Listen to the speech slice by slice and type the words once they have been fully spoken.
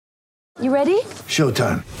You ready?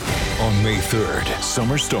 Showtime. On May 3rd,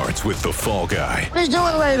 summer starts with The Fall Guy. Let's do it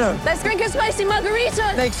later. Let's drink a spicy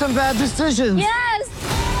margarita. Make some bad decisions. Yes.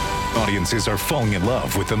 Audiences are falling in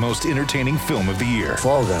love with the most entertaining film of the year.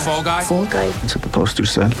 Fall Guy. Fall Guy? Fall Guy. That's what the poster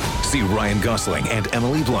said. See Ryan Gosling and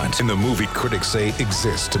Emily Blunt in the movie critics say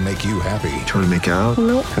exists to make you happy. Trying to make it out?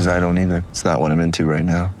 Nope. Because I don't either. It's not what I'm into right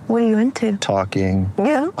now. What are you into? Talking.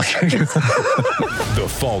 Yeah. The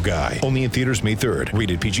Fall Guy. Only in theaters May 3rd.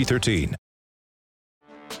 Rated PG-13.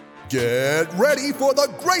 Get ready for the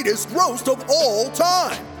greatest roast of all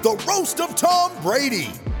time. The Roast of Tom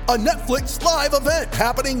Brady. A Netflix live event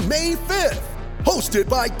happening May 5th. Hosted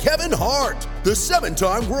by Kevin Hart. The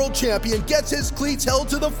 7-time world champion gets his cleats held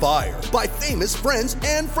to the fire by famous friends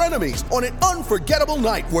and frenemies on an unforgettable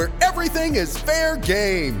night where everything is fair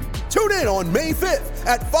game. Tune in on May 5th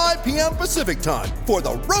at 5 p.m. Pacific time for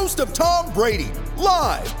the Roast of Tom Brady.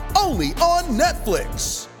 Live only on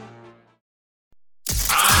Netflix.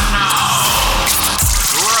 And now,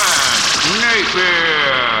 Greg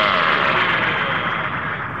Napier.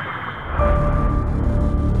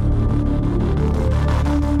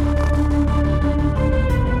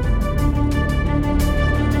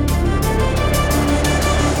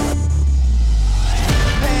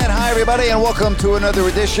 Everybody, and welcome to another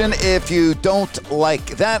edition. If you don't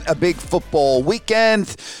like that, a big football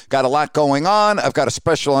weekend. Got a lot going on. I've got a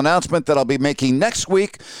special announcement that I'll be making next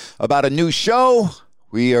week about a new show.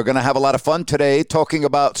 We are going to have a lot of fun today talking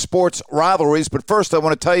about sports rivalries. But first, I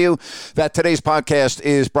want to tell you that today's podcast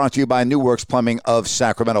is brought to you by New Works Plumbing of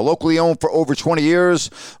Sacramento. Locally owned for over 20 years.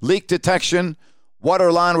 Leak detection,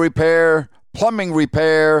 water line repair, plumbing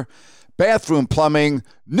repair, bathroom plumbing.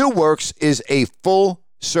 New Works is a full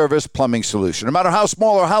service plumbing solution. No matter how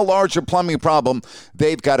small or how large your plumbing problem,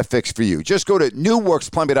 they've got a fix for you. Just go to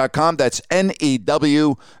newworksplumbing.com. That's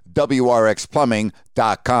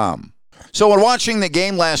NEWWRXplumbing.com. So when watching the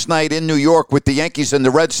game last night in New York with the Yankees and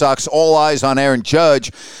the Red Sox, all eyes on Aaron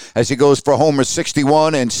Judge as he goes for homers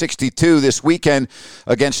 61 and 62 this weekend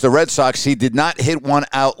against the Red Sox. He did not hit one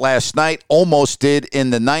out last night, almost did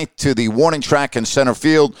in the ninth to the warning track in center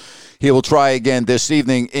field. He will try again this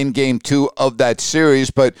evening in Game 2 of that series.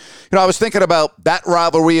 But, I was thinking about that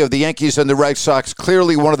rivalry of the Yankees and the Red Sox,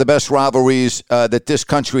 clearly one of the best rivalries that this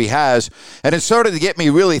country has. And it started to get me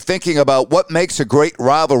really thinking about what makes a great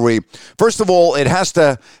rivalry. First of all, it has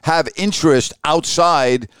to have interest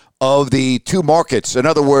outside of the two markets. In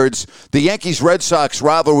other words, the Yankees-Red Sox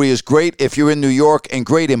rivalry is great if you're in New York and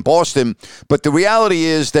great in Boston, but the reality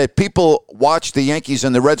is that people watch the Yankees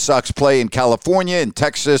and the Red Sox play in California, in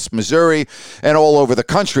Texas, Missouri, and all over the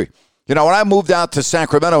country. When I moved out to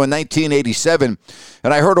Sacramento in 1987,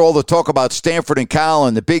 and I heard all the talk about Stanford and Cal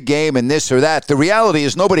and the big game and this or that, the reality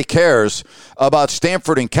is nobody cares about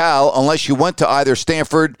Stanford and Cal unless you went to either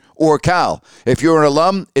Stanford or Cal. If you're an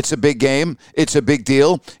alum, it's a big game. It's a big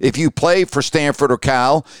deal. If you play for Stanford or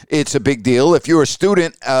Cal, it's a big deal. If you're a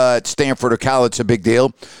student at Stanford or Cal, it's a big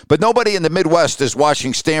deal. But nobody in the Midwest is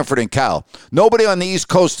watching Stanford and Cal. Nobody on the East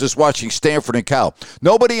Coast is watching Stanford and Cal.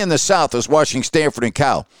 Nobody in the South is watching Stanford and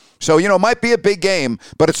Cal. So, it might be a big game,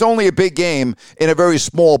 but it's only a big game in a very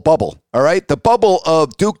small bubble, all right? The bubble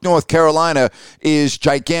of Duke, North Carolina is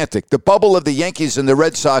gigantic. The bubble of the Yankees and the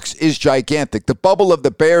Red Sox is gigantic. The bubble of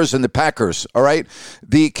the Bears and the Packers, all right?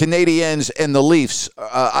 The Canadiens and the Leafs,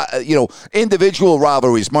 individual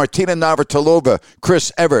rivalries, Martina Navratilova,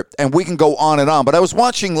 Chris Everett, and we can go on and on. But I was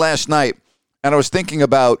watching last night, and I was thinking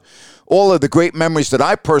about all of the great memories that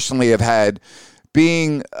I personally have had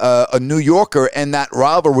being a New Yorker and that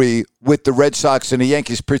rivalry with the Red Sox and the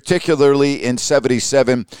Yankees, particularly in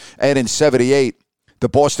 77 and in 78. The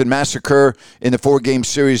Boston Massacre in the 4-game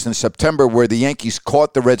series in September where the Yankees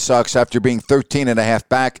caught the Red Sox after being 13.5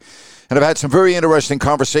 back. And I've had some very interesting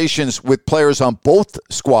conversations with players on both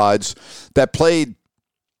squads that played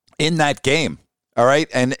in that game. All right,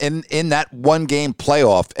 and in that one-game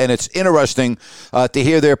playoff, and it's interesting to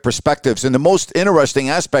hear their perspectives. And the most interesting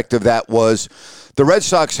aspect of that was the Red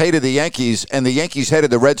Sox hated the Yankees, and the Yankees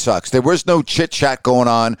hated the Red Sox. There was no chit-chat going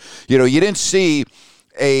on. You didn't see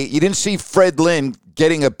Fred Lynn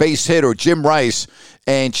getting a base hit or Jim Rice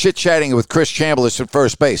and chit-chatting with Chris Chambliss at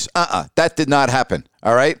first base. That did not happen.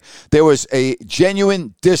 All right, there was a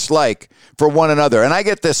genuine dislike for one another, and I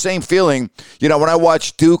get the same feeling. When I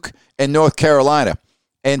watch Duke and North Carolina.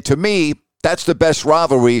 And to me, that's the best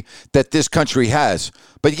rivalry that this country has.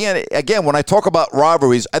 But again, when I talk about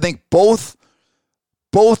rivalries, I think both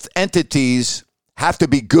entities have to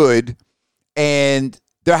be good, and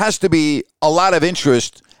there has to be a lot of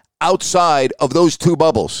interest outside of those two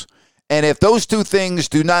bubbles. And if those two things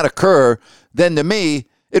do not occur, then to me,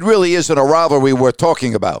 it really isn't a rivalry worth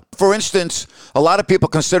talking about. For instance, a lot of people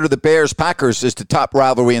consider the Bears-Packers as the top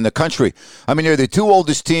rivalry in the country. I mean, they're the two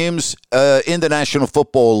oldest teams in the National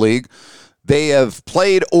Football League. They have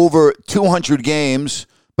played over 200 games,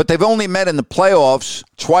 but they've only met in the playoffs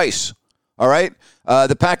twice, all right?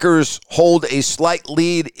 The Packers hold a slight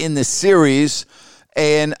lead in the series,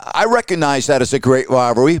 and I recognize that as a great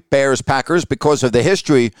rivalry, Bears-Packers, because of the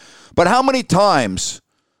history. But how many times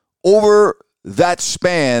over that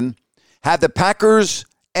span have the Packers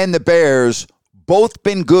and the Bears both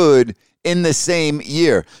been good in the same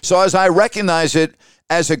year? So as I recognize it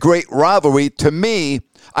as a great rivalry, to me,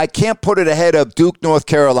 I can't put it ahead of Duke, North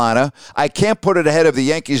Carolina. I can't put it ahead of the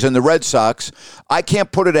Yankees and the Red Sox. I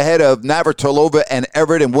can't put it ahead of Navratilova and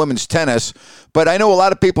Everett in women's tennis. But I know a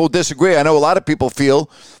lot of people disagree. I know a lot of people feel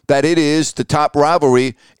that it is the top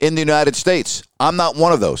rivalry in the United States. I'm not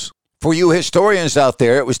one of those. For you historians out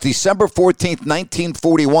there, it was December 14th,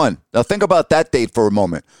 1941. Now think about that date for a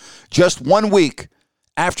moment. Just 1 week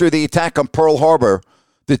after the attack on Pearl Harbor,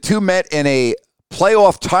 the two met in a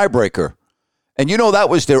playoff tiebreaker. And you know that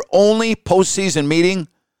was their only postseason meeting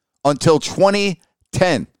until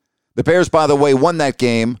 2010. The Bears, by the way, won that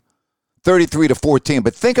game 33-14.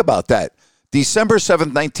 But think about that. December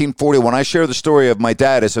 7th, 1941, I share the story of my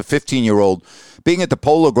dad as a 15-year-old being at the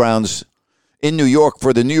Polo Grounds in New York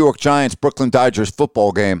for the New York Giants Brooklyn Dodgers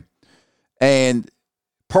football game. And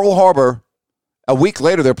Pearl Harbor, a week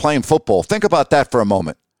later, they're playing football. Think about that for a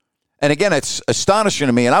moment. And again, it's astonishing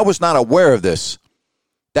to me, and I was not aware of this,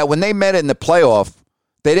 that when they met in the playoff,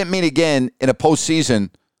 they didn't meet again in a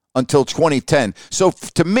postseason until 2010. So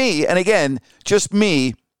to me, and again, just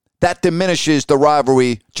me, that diminishes the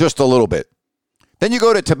rivalry just a little bit. Then you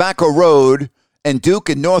go to Tobacco Road and Duke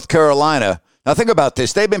in North Carolina. Now think about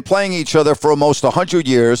this. They've been playing each other for almost 100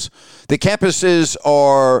 years. The campuses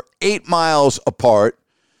are 8 miles apart.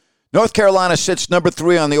 North Carolina sits number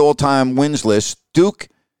 3 on the all-time wins list. Duke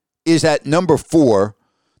is at number 4.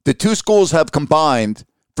 The two schools have combined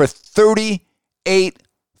for 38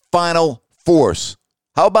 Final Fours.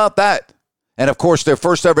 How about that? And, of course, their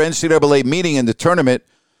first ever NCAA meeting in the tournament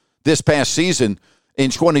this past season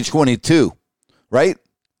in 2022, right?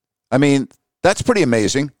 I mean, that's pretty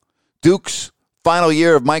amazing. Duke's final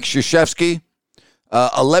year of Mike Krzyzewski,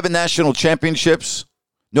 11 national championships.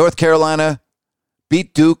 North Carolina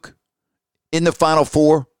beat Duke in the Final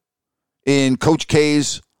Four in Coach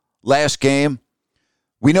K's last game.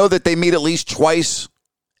 We know that they meet at least twice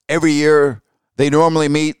every year. They normally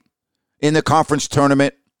meet in the conference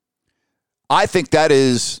tournament. I think that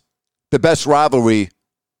is the best rivalry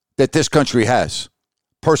that this country has,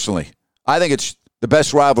 personally. I think it's the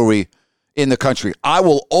best rivalry in the country. I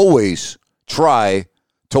will always try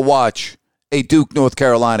to watch a Duke, North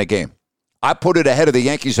Carolina game. I put it ahead of the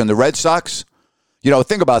Yankees and the Red Sox. You know,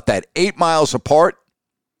 think about that. 8 miles apart.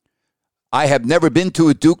 I have never been to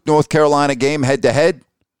a Duke, North Carolina game head-to-head.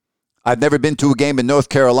 I've never been to a game in North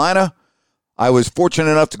Carolina. I was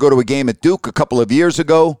fortunate enough to go to a game at Duke a couple of years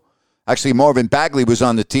ago. Actually, Marvin Bagley was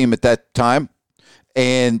on the team at that time.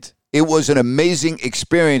 And it was an amazing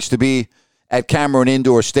experience to be at Cameron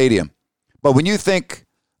Indoor Stadium. But when you think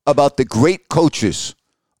about the great coaches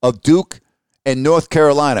of Duke and North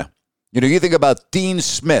Carolina, you know, you think about Dean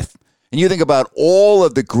Smith, and you think about all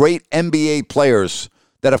of the great NBA players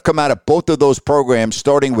that have come out of both of those programs,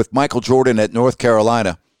 starting with Michael Jordan at North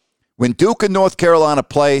Carolina. When Duke and North Carolina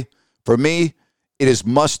play, for me, it is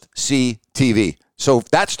must-see TV. So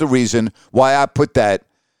that's the reason why I put that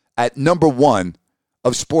at number 1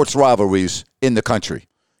 of sports rivalries in the country.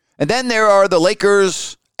 And then there are the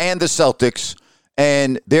Lakers and the Celtics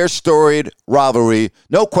and their storied rivalry.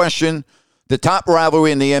 No question, the top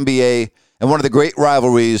rivalry in the NBA and one of the great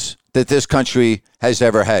rivalries that this country has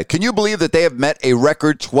ever had. Can you believe that they have met a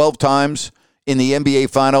record 12 times in the NBA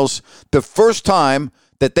Finals? The first time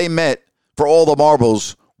that they met for all the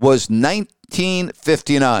marbles was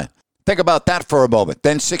 1959. Think about that for a moment.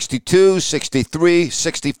 Then 62, 63,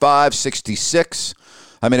 65, 66.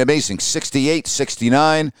 I mean, amazing. 68,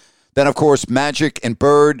 69. Then, of course, Magic and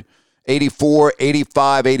Bird, 84,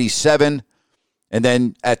 85, 87. And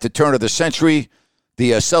then at the turn of the century,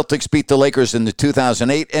 the Celtics beat the Lakers in the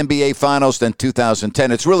 2008 NBA Finals, then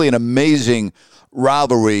 2010. It's really an amazing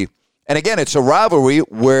rivalry. And again, it's a rivalry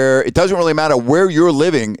where it doesn't really matter where you're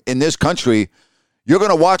living in this country. You're going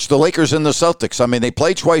to watch the Lakers and the Celtics. I mean, they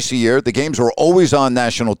play twice a year. The games are always on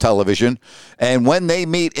national television. And when they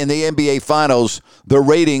meet in the NBA Finals, the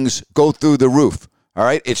ratings go through the roof. All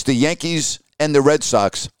right? It's the Yankees and the Red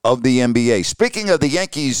Sox of the NBA. Speaking of the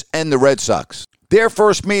Yankees and the Red Sox, their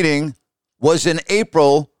first meeting was in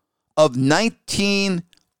April of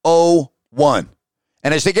 1901.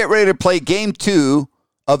 And as they get ready to play game 2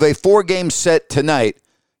 of a 4-game set tonight,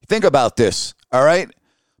 think about this, all right?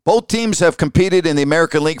 Both teams have competed in the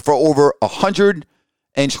American League for over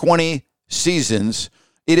 120 seasons.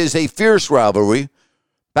 It is a fierce rivalry.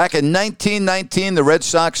 Back in 1919, the Red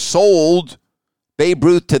Sox sold Babe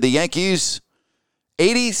Ruth to the Yankees.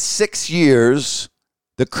 86 years,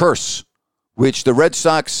 the curse, which the Red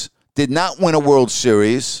Sox did not win a World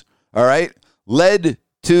Series, all right, led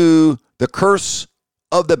to the curse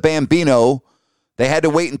of the Bambino. They had to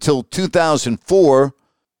wait until 2004,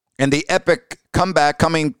 and the epic comeback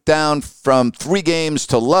coming down from 3 games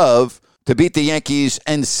to love to beat the Yankees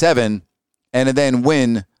in 7 and then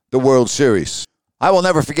win the World Series. I will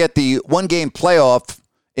never forget the 1-game playoff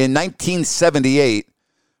in 1978.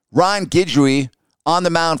 Ron Guidry on the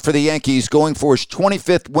mound for the Yankees, going for his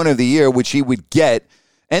 25th win of the year, which he would get.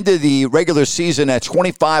 Ended the regular season at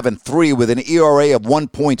 25-3 with an ERA of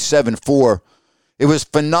 1.74. It was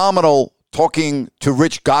phenomenal talking to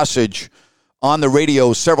Rich Gossage on the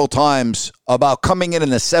radio several times about coming in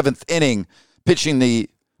the 7th inning, pitching the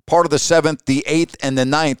part of the 7th, the 8th, and the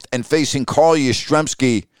 9th, and facing Carl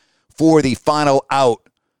Yastrzemski for the final out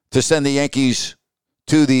to send the Yankees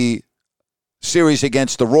to the series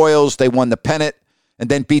against the Royals. They won the pennant and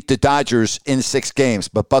then beat the Dodgers in 6 games.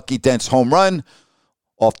 But Bucky Dent's home run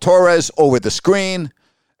off Torres over the screen,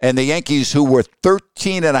 and the Yankees, who were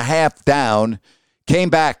 13.5 down, came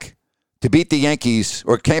back to beat the Yankees,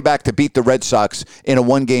 or came back to beat the Red Sox in a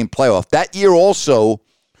 1-game playoff. That year also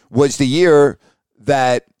was the year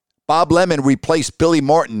that Bob Lemon replaced Billy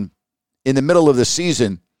Martin in the middle of the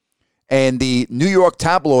season, and the New York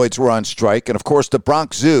tabloids were on strike, and of course the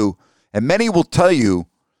Bronx Zoo. And many will tell you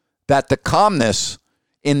that the calmness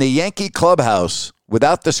in the Yankee clubhouse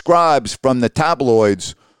without the scribes from the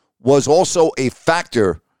tabloids was also a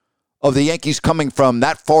factor of the Yankees coming from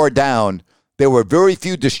that far down. There were very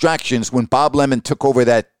few distractions when Bob Lemon took over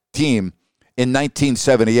that team in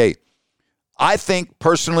 1978. I think,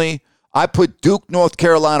 personally, I put Duke, North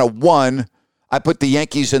Carolina 1. I put the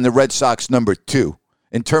Yankees and the Red Sox number 2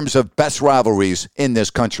 in terms of best rivalries in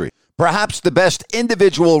this country. Perhaps the best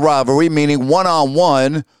individual rivalry, meaning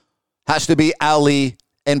one-on-one, has to be Ali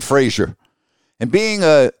and Frazier. And being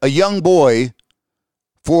a young boy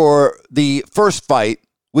for the first fight,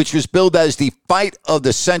 which was billed as the fight of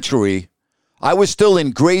the century, I was still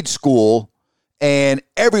in grade school, and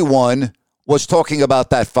everyone was talking about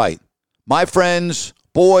that fight. My friends,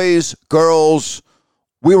 boys, girls,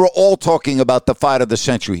 we were all talking about the fight of the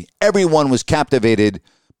century. Everyone was captivated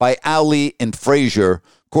by Ali and Frazier.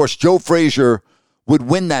 Of course, Joe Frazier would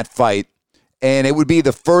win that fight, and it would be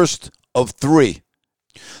the first of 3.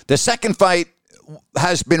 The second fight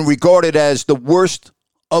has been regarded as the worst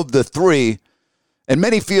of the 3, and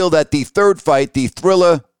many feel that the third fight, the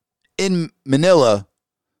Thrilla in Manila,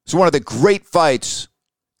 is one of the great fights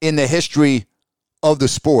in the history of the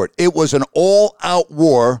sport. It was an all-out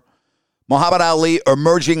war. Muhammad Ali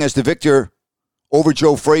emerging as the victor over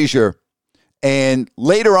Joe Frazier. And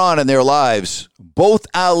later on in their lives, both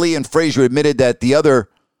Ali and Frazier admitted that the other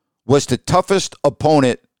was the toughest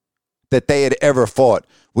opponent that they had ever fought.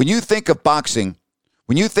 When you think of boxing,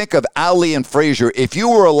 when you think of Ali and Frazier, if you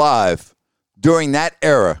were alive during that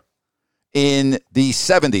era in the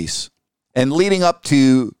 70s and leading up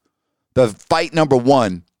to the fight number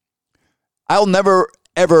 1, I'll never,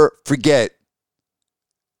 ever forget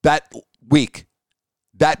that week,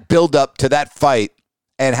 that build-up to that fight,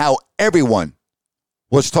 and how everyone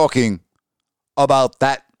was talking about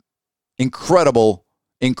that incredible,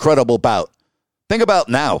 incredible bout. Think about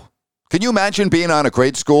now. Can you imagine being on a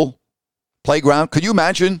grade school playground? Could you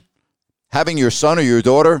imagine having your son or your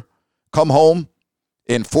daughter come home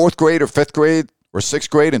in 4th grade or 5th grade or 6th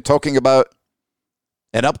grade and talking about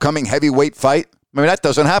an upcoming heavyweight fight? I mean, that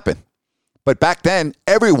doesn't happen. But back then,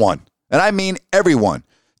 everyone, and I mean everyone,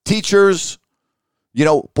 teachers,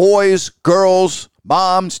 boys, girls,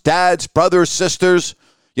 moms, dads, brothers, sisters,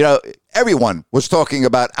 everyone was talking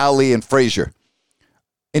about Ali and Frazier.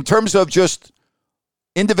 In terms of just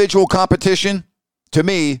individual competition, to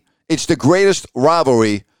me, it's the greatest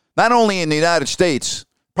rivalry, not only in the United States,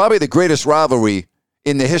 probably the greatest rivalry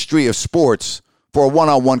in the history of sports for a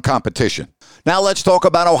one-on-one competition. Now let's talk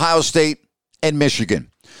about Ohio State and Michigan.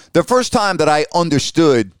 The first time that I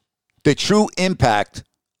understood the true impact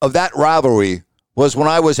of that rivalry was when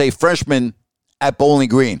I was a freshman at Bowling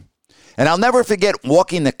Green. And I'll never forget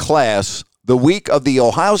walking to class the week of the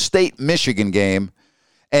Ohio State-Michigan game,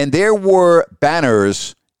 and there were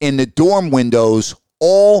banners in the dorm windows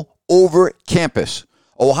all over campus.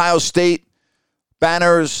 Ohio State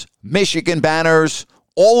banners, Michigan banners,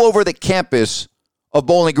 all over the campus of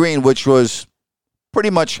Bowling Green, which was pretty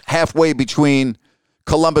much halfway between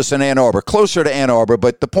Columbus and Ann Arbor, closer to Ann Arbor.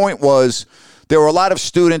 But the point was there were a lot of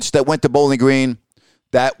students that went to Bowling Green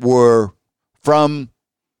that were from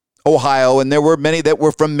Ohio, and there were many that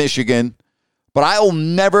were from Michigan. But I'll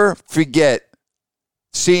never forget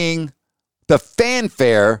seeing the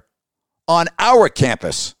fanfare on our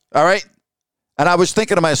campus, all right? And I was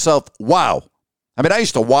thinking to myself, wow. I mean, I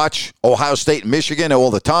used to watch Ohio State and Michigan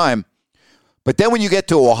all the time. But then when you get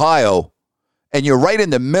to Ohio and you're right in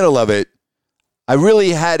the middle of it, I really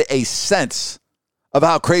had a sense of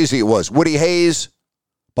how crazy it was. Woody Hayes,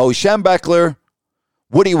 Bo Schembechler.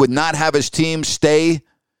 Woody would not have his team stay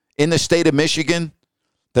in the state of Michigan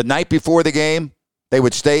the night before the game. They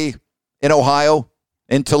would stay in Ohio,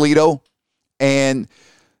 in Toledo. And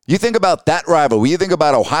you think about that rivalry. You think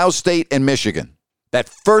about Ohio State and Michigan that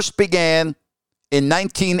first began in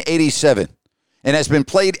 1987 and has been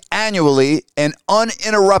played annually and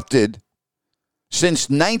uninterrupted since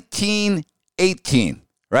 1918,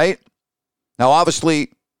 right? Now,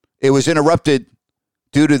 obviously, it was interrupted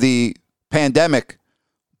due to the pandemic,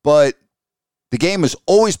 but the game was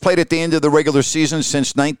always played at the end of the regular season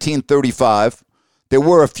since 1935. There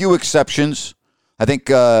were a few exceptions. I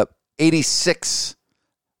think 86,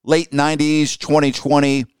 late 90s,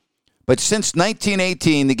 2020. But since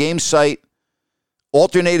 1918, the game site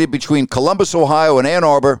alternated between Columbus, Ohio, and Ann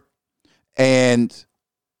Arbor. And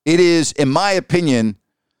it is, in my opinion,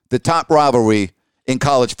 the top rivalry in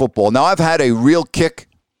college football. Now, I've had a real kick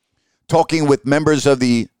talking with members of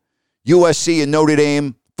the USC and Notre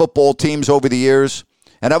Dame football teams over the years.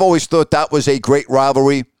 And I've always thought that was a great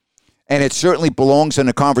rivalry. And it certainly belongs in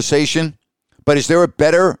the conversation. But is there a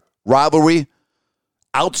better rivalry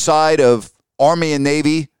outside of Army and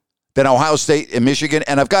Navy than Ohio State and Michigan?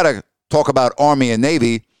 And I've got to talk about Army and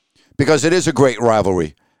Navy because it is a great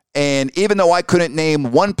rivalry. And even though I couldn't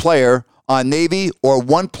name one player on Navy or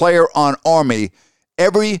one player on Army,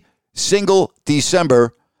 every single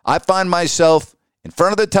December, I find myself in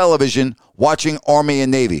front of the television watching Army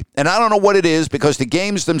and Navy. And I don't know what it is because the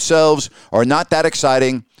games themselves are not that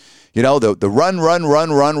exciting. You know, the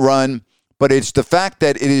run. But it's the fact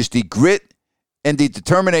that it is the grit and the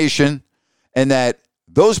determination and that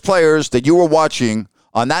those players that you were watching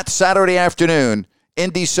on that Saturday afternoon in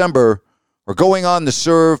December are going on to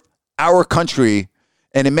serve our country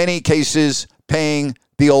and in many cases paying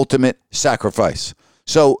the ultimate sacrifice.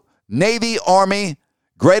 So Navy, Army,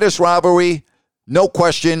 greatest rivalry, no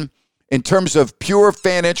question. In terms of pure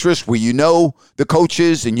fan interest where you know the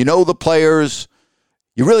coaches and you know the players,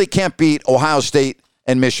 you really can't beat Ohio State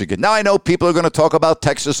and Michigan. Now, I know people are going to talk about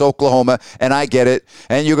Texas, Oklahoma, and I get it.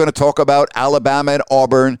 And you're going to talk about Alabama and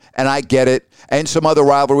Auburn, and I get it. And some other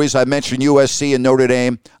rivalries. I mentioned USC and Notre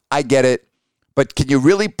Dame. I get it. But can you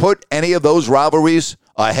really put any of those rivalries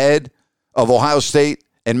ahead of Ohio State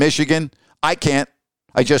and Michigan? I can't.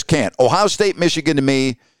 I just can't. Ohio State, Michigan, to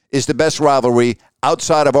me, is the best rivalry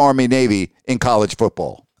outside of Army-Navy in college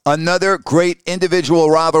football. Another great individual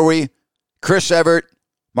rivalry, Chris Evert,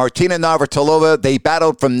 Martina Navratilova. They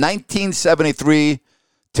battled from 1973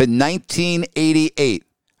 to 1988.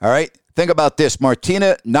 All right? Think about this.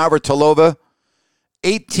 Martina Navratilova,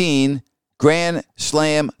 18 Grand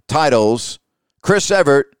Slam titles. Chris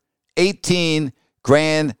Evert, 18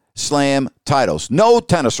 Grand Slam titles. No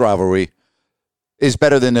tennis rivalry is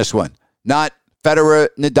better than this one. Not Federer,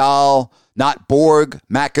 Nadal, not Borg,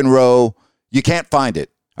 McEnroe. You can't find it.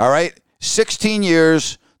 All right? 16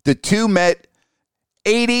 years, the two met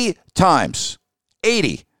 80 times.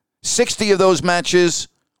 80. 60 of those matches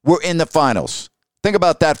were in the finals. Think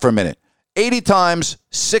about that for a minute. 80 times,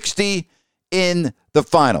 60 in the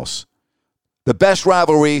finals. The best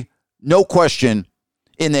rivalry, no question,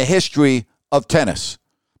 in the history of tennis.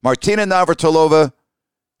 Martina Navratilova,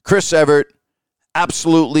 Chris Evert,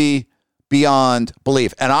 absolutely beyond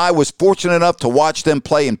belief. And I was fortunate enough to watch them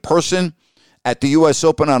play in person at the U.S.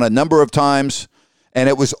 Open on a number of times. And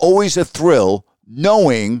it was always a thrill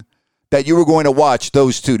knowing that you were going to watch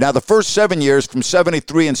those two. Now, the first 7 years, from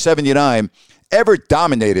 73 and 79, Evert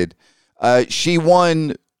dominated. She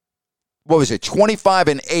won, 25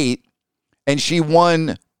 and 8, and she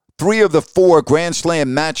won 3 of the 4 Grand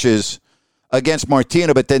Slam matches against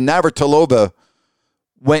Martina. But then Navratilova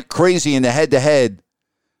went crazy in the head-to-head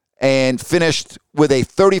and finished with a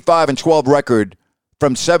 35 and 12 record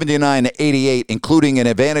from 79 to 88, including an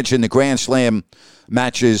advantage in the Grand Slam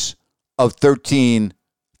matches of 13-5.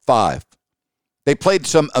 They played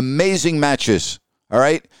some amazing matches, all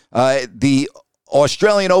right? The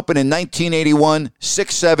Australian Open in 1981,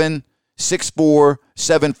 6-7, 6-4,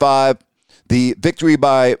 7-5. The victory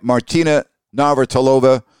by Martina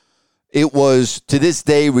Navratilova It was, to this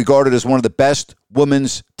day, regarded as one of the best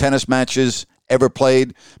women's tennis matches ever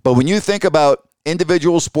played. But when you think about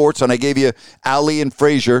individual sports, and I gave you Ali and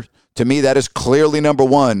Frazier, to me that is clearly number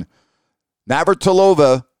one.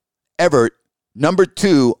 Navratilova, Evert, number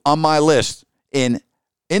two on my list in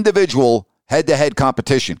individual head-to-head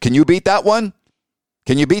competition. Can you beat that one?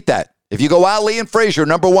 Can you beat that? If you go Ali and Frazier,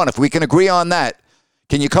 number one, if we can agree on that,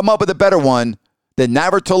 can you come up with a better one than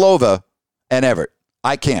Navratilova and Evert?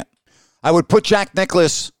 I can't. I would put Jack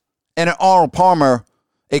Nicklaus and Arnold Palmer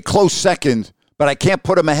a close second, but I can't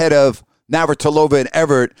put them ahead of Navratilova and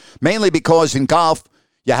Evert, mainly because in golf,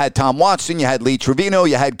 you had Tom Watson, you had Lee Trevino,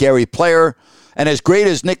 you had Gary Player, and as great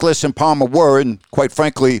as Nicklaus and Palmer were, and quite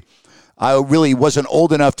frankly, I really wasn't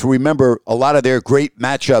old enough to remember a lot of their great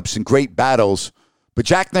matchups and great battles, but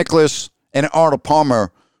Jack Nicklaus and Arnold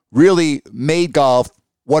Palmer really made golf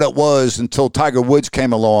what it was until Tiger Woods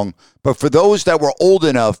came along. But for those that were old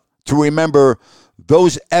enough to remember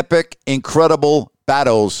those epic, incredible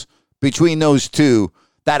battles between those two,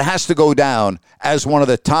 that has to go down as one of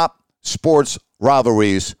the top sports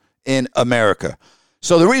rivalries in America.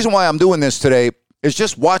 So the reason why I'm doing this today is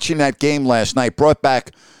just watching that game last night brought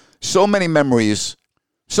back so many memories,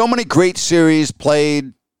 so many great series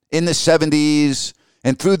played in the 70s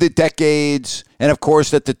and through the decades, and of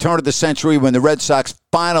course at the turn of the century when the Red Sox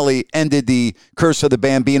finally ended the curse of the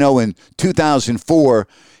Bambino in 2004.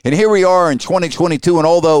 And here we are in 2022, and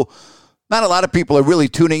although not a lot of people are really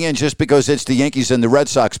tuning in just because it's the Yankees and the Red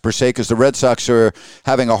Sox per se, because the Red Sox are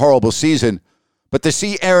having a horrible season, but to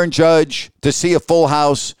see Aaron Judge, to see a full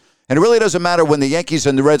house, and it really doesn't matter when the Yankees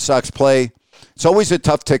and the Red Sox play, it's always a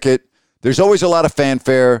tough ticket. There's always a lot of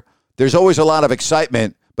fanfare. There's always a lot of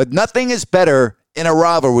excitement, but nothing is better in a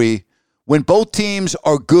rivalry when both teams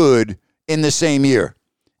are good in the same year.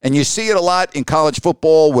 And you see it a lot in college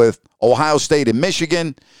football with Ohio State and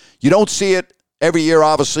Michigan. You don't see it every year,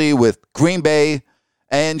 obviously, with Green Bay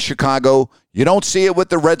and Chicago. You don't see it with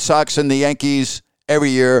the Red Sox and the Yankees every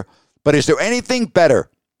year. But is there anything better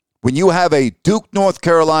when you have a Duke, North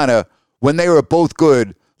Carolina, when they were both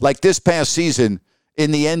good, like this past season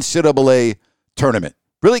in the NCAA tournament?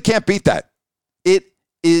 Really can't beat that. It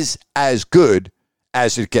is as good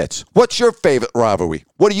as it gets. What's your favorite rivalry?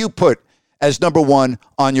 What do you put as number one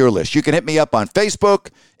on your list? You can hit me up on Facebook,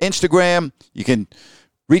 Instagram. You can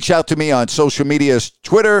reach out to me on social media,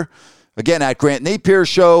 Twitter, again, at Grant Napier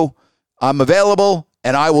Show. I'm available,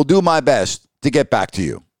 and I will do my best to get back to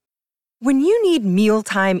you. When you need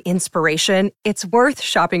mealtime inspiration, it's worth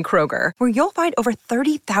shopping Kroger, where you'll find over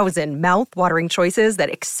 30,000 mouth-watering choices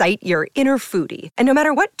that excite your inner foodie. And no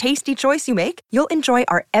matter what tasty choice you make, you'll enjoy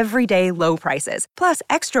our everyday low prices, plus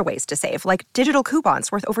extra ways to save, like digital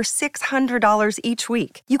coupons worth over $600 each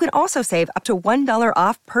week. You can also save up to $1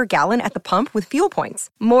 off per gallon at the pump with fuel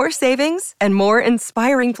points. More savings and more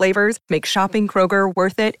inspiring flavors make shopping Kroger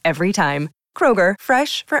worth it every time. Kroger,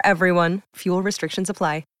 fresh for everyone. Fuel restrictions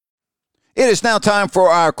apply. It is now time for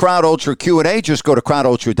our Crowd Ultra Q&A. Just go to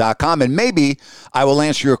crowdultra.com, and maybe I will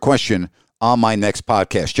answer your question on my next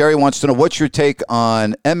podcast. Jerry wants to know, what's your take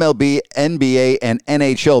on MLB, NBA, and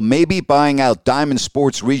NHL maybe buying out Diamond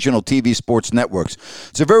Sports regional TV sports networks?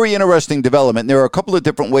 It's a very interesting development. There are a couple of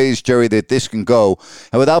different ways, Jerry, that this can go.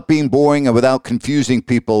 And without being boring and without confusing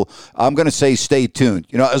people, I'm going to say stay tuned.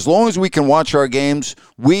 You know, as long as we can watch our games,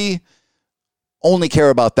 we only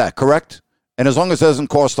care about that, correct? And as long as it doesn't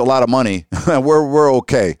cost a lot of money, we're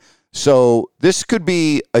okay. So this could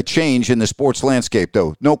be a change in the sports landscape,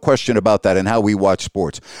 though. No question about that and how we watch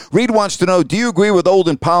sports. Reed wants to know, do you agree with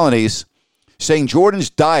Olden Polynice saying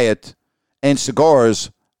Jordan's diet and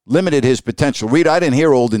cigars limited his potential? Reed, I didn't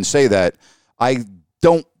hear Olden say that. I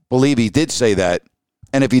don't believe he did say that.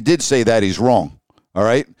 And if he did say that, he's wrong. All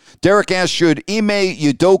right? Derek asked, should Ime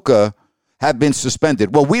Udoka have been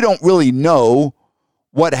suspended? Well, we don't really know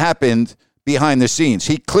what happened behind the scenes.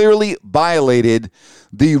 He clearly violated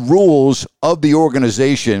the rules of the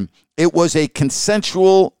organization. It was a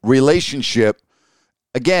consensual relationship.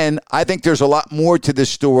 Again, I think there's a lot more to this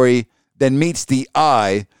story than meets the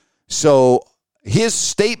eye. So his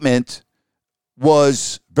statement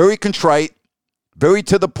was very contrite, very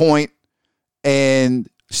to the point, and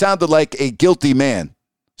sounded like a guilty man.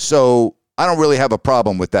 So I don't really have a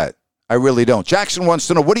problem with that. I really don't. Jackson wants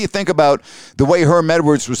to know, what do you think about the way Herm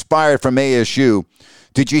Edwards was fired from ASU?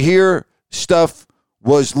 Did you hear stuff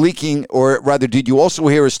was leaking, or rather, did you also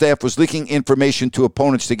hear his staff was leaking information to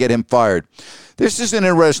opponents to get him fired? This is an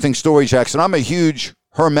interesting story, Jackson. I'm a huge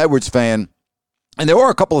Herm Edwards fan, and there are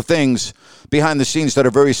a couple of things behind the scenes that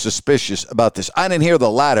are very suspicious about this. I didn't hear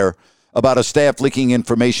the latter. about a staff leaking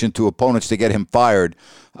information to opponents to get him fired.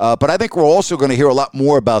 But I think we're also going to hear a lot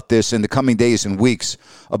more about this in the coming days and weeks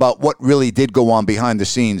about what really did go on behind the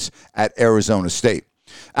scenes at Arizona State.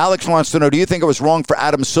 Alex wants to know, do you think it was wrong for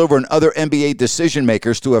Adam Silver and other NBA decision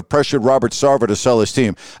makers to have pressured Robert Sarver to sell his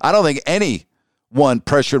team? I don't think anyone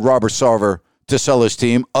pressured Robert Sarver to sell his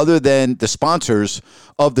team other than the sponsors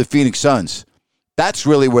of the Phoenix Suns. That's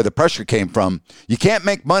really where the pressure came from. You can't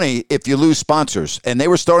make money if you lose sponsors, and they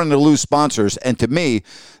were starting to lose sponsors, and to me,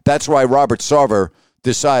 that's why Robert Sarver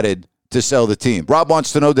decided to sell the team. Rob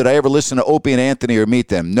wants to know, did I ever listen to Opie and Anthony or meet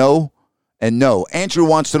them? No and no. Andrew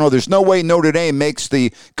wants to know, there's no way Notre Dame makes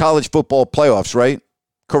the college football playoffs, right?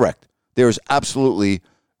 Correct. There is absolutely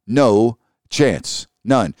no chance.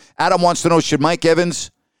 None. Adam wants to know, should Mike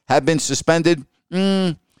Evans have been suspended?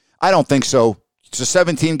 I don't think so. It's a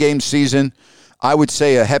 17-game season. I would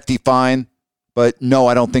say a hefty fine, but no,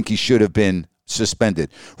 I don't think he should have been suspended.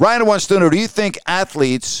 Ryan wants to know, do you think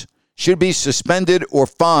athletes should be suspended or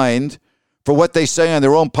fined for what they say on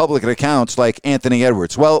their own public accounts like Anthony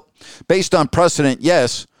Edwards? Well, based on precedent,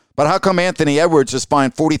 yes, but how come Anthony Edwards is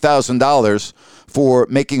fined $40,000 for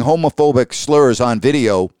making homophobic slurs on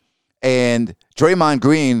video, and Draymond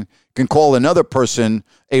Green can call another person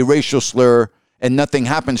a racial slur and nothing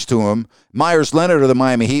happens to him? Myers Leonard of the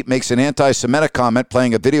Miami Heat makes an anti-Semitic comment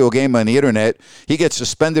playing a video game on the internet. He gets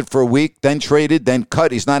suspended for a week, then traded, then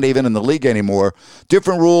cut. He's not even in the league anymore.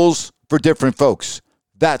 Different rules for different folks.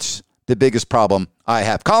 That's the biggest problem I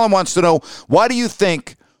have. Colin wants to know, why do you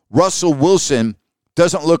think Russell Wilson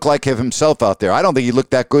doesn't look like himself out there? I don't think he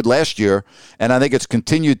looked that good last year, and I think it's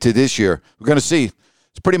continued to this year. We're going to see.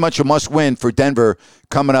 It's pretty much a must-win for Denver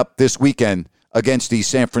coming up this weekend against the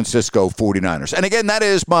San Francisco 49ers. And again, that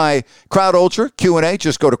is my Crowd Ultra Q&A.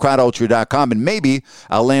 Just go to crowdultra.com, and maybe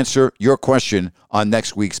I'll answer your question on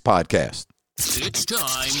next week's podcast. It's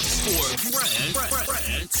time for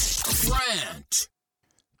Rant.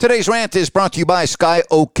 Today's rant is brought to you by Sky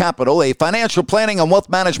Oak Capital, a financial planning and wealth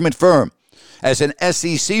management firm. As an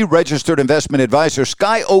SEC-registered investment advisor,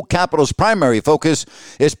 Sky Oak Capital's primary focus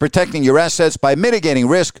is protecting your assets by mitigating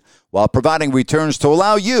risk while providing returns to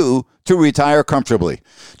allow you to retire comfortably.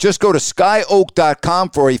 Just go to skyoak.com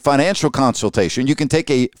for a financial consultation. You can take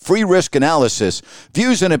a free risk analysis.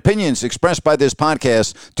 Views and opinions expressed by this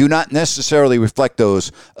podcast do not necessarily reflect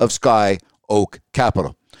those of Sky Oak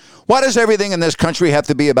Capital. Why does everything in this country have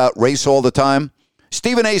to be about race all the time?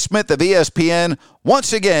 Stephen A. Smith of ESPN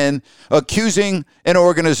once again accusing an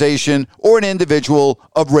organization or an individual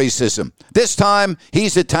of racism. This time,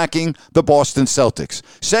 he's attacking the Boston Celtics,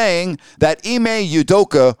 saying that Ime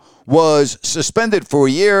Udoka was suspended for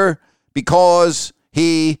a year because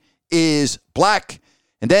he is black,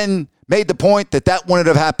 and then made the point that that wouldn't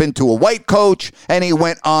have happened to a white coach, and he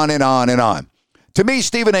went on and on and on. To me,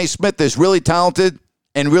 Stephen A. Smith is really talented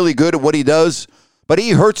and really good at what he does, but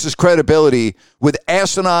he hurts his credibility with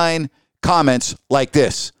asinine comments like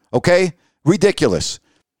this, okay? Ridiculous.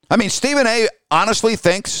 I mean, Stephen A. honestly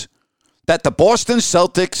thinks that the Boston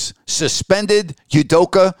Celtics suspended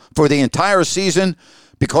Udoka for the entire season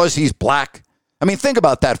because he's black. I mean, think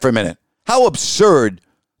about that for a minute. How absurd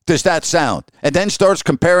does that sound? And then starts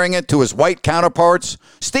comparing it to his white counterparts.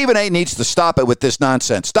 Stephen A. needs to stop it with this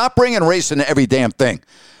nonsense. Stop bringing race into every damn thing.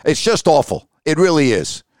 It's just awful. It really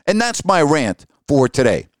is. And that's my rant for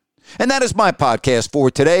today. And that is my podcast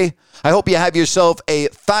for today. I hope you have yourself a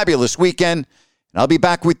fabulous weekend. And I'll be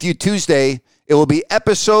back with you Tuesday. It will be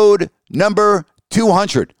episode number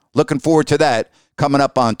 200. Looking forward to that coming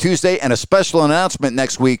up on Tuesday, and a special announcement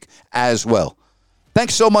next week as well.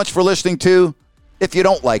 Thanks so much for listening to If You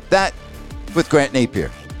Don't Like That with Grant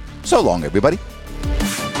Napier. So long, everybody.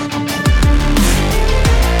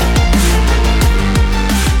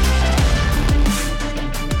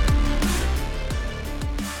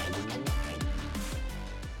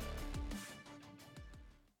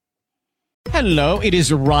 Hello, it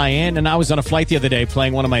is Ryan, and I was on a flight the other day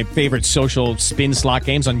playing one of my favorite social spin slot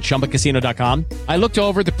games on ChumbaCasino.com. I looked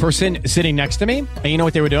over at the person sitting next to me, and you know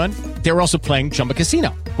what they were doing? They were also playing Chumba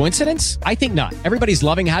Casino. Coincidence? I think not. Everybody's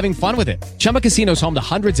loving having fun with it. Chumba Casino is home to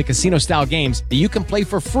hundreds of casino-style games that you can play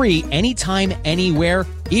for free anytime, anywhere,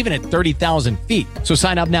 even at 30,000 feet. So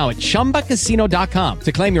sign up now at ChumbaCasino.com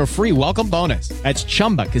to claim your free welcome bonus. That's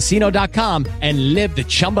ChumbaCasino.com and live the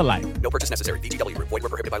Chumba life. No purchase necessary. VGW. Void where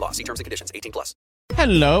prohibited by law. See terms and conditions. 18+.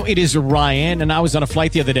 Hello, it is Ryan, and I was on a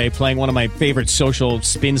flight the other day playing one of my favorite social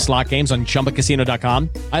spin slot games on ChumbaCasino.com.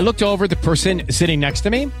 I looked over at the person sitting next to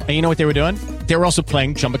me, and you know what they were doing? They were also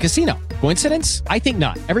playing Chumba Casino. Coincidence? I think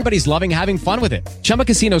not. Everybody's loving having fun with it. Chumba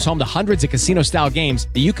Casino is home to hundreds of casino-style games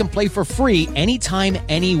that you can play for free anytime,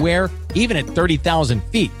 anywhere, even at 30,000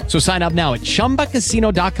 feet. So sign up now at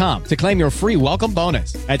ChumbaCasino.com to claim your free welcome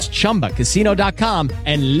bonus. That's ChumbaCasino.com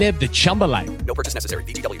and live the Chumba life. No purchase necessary.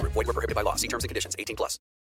 VGW. Void where prohibited by law. See terms and conditions. 18+.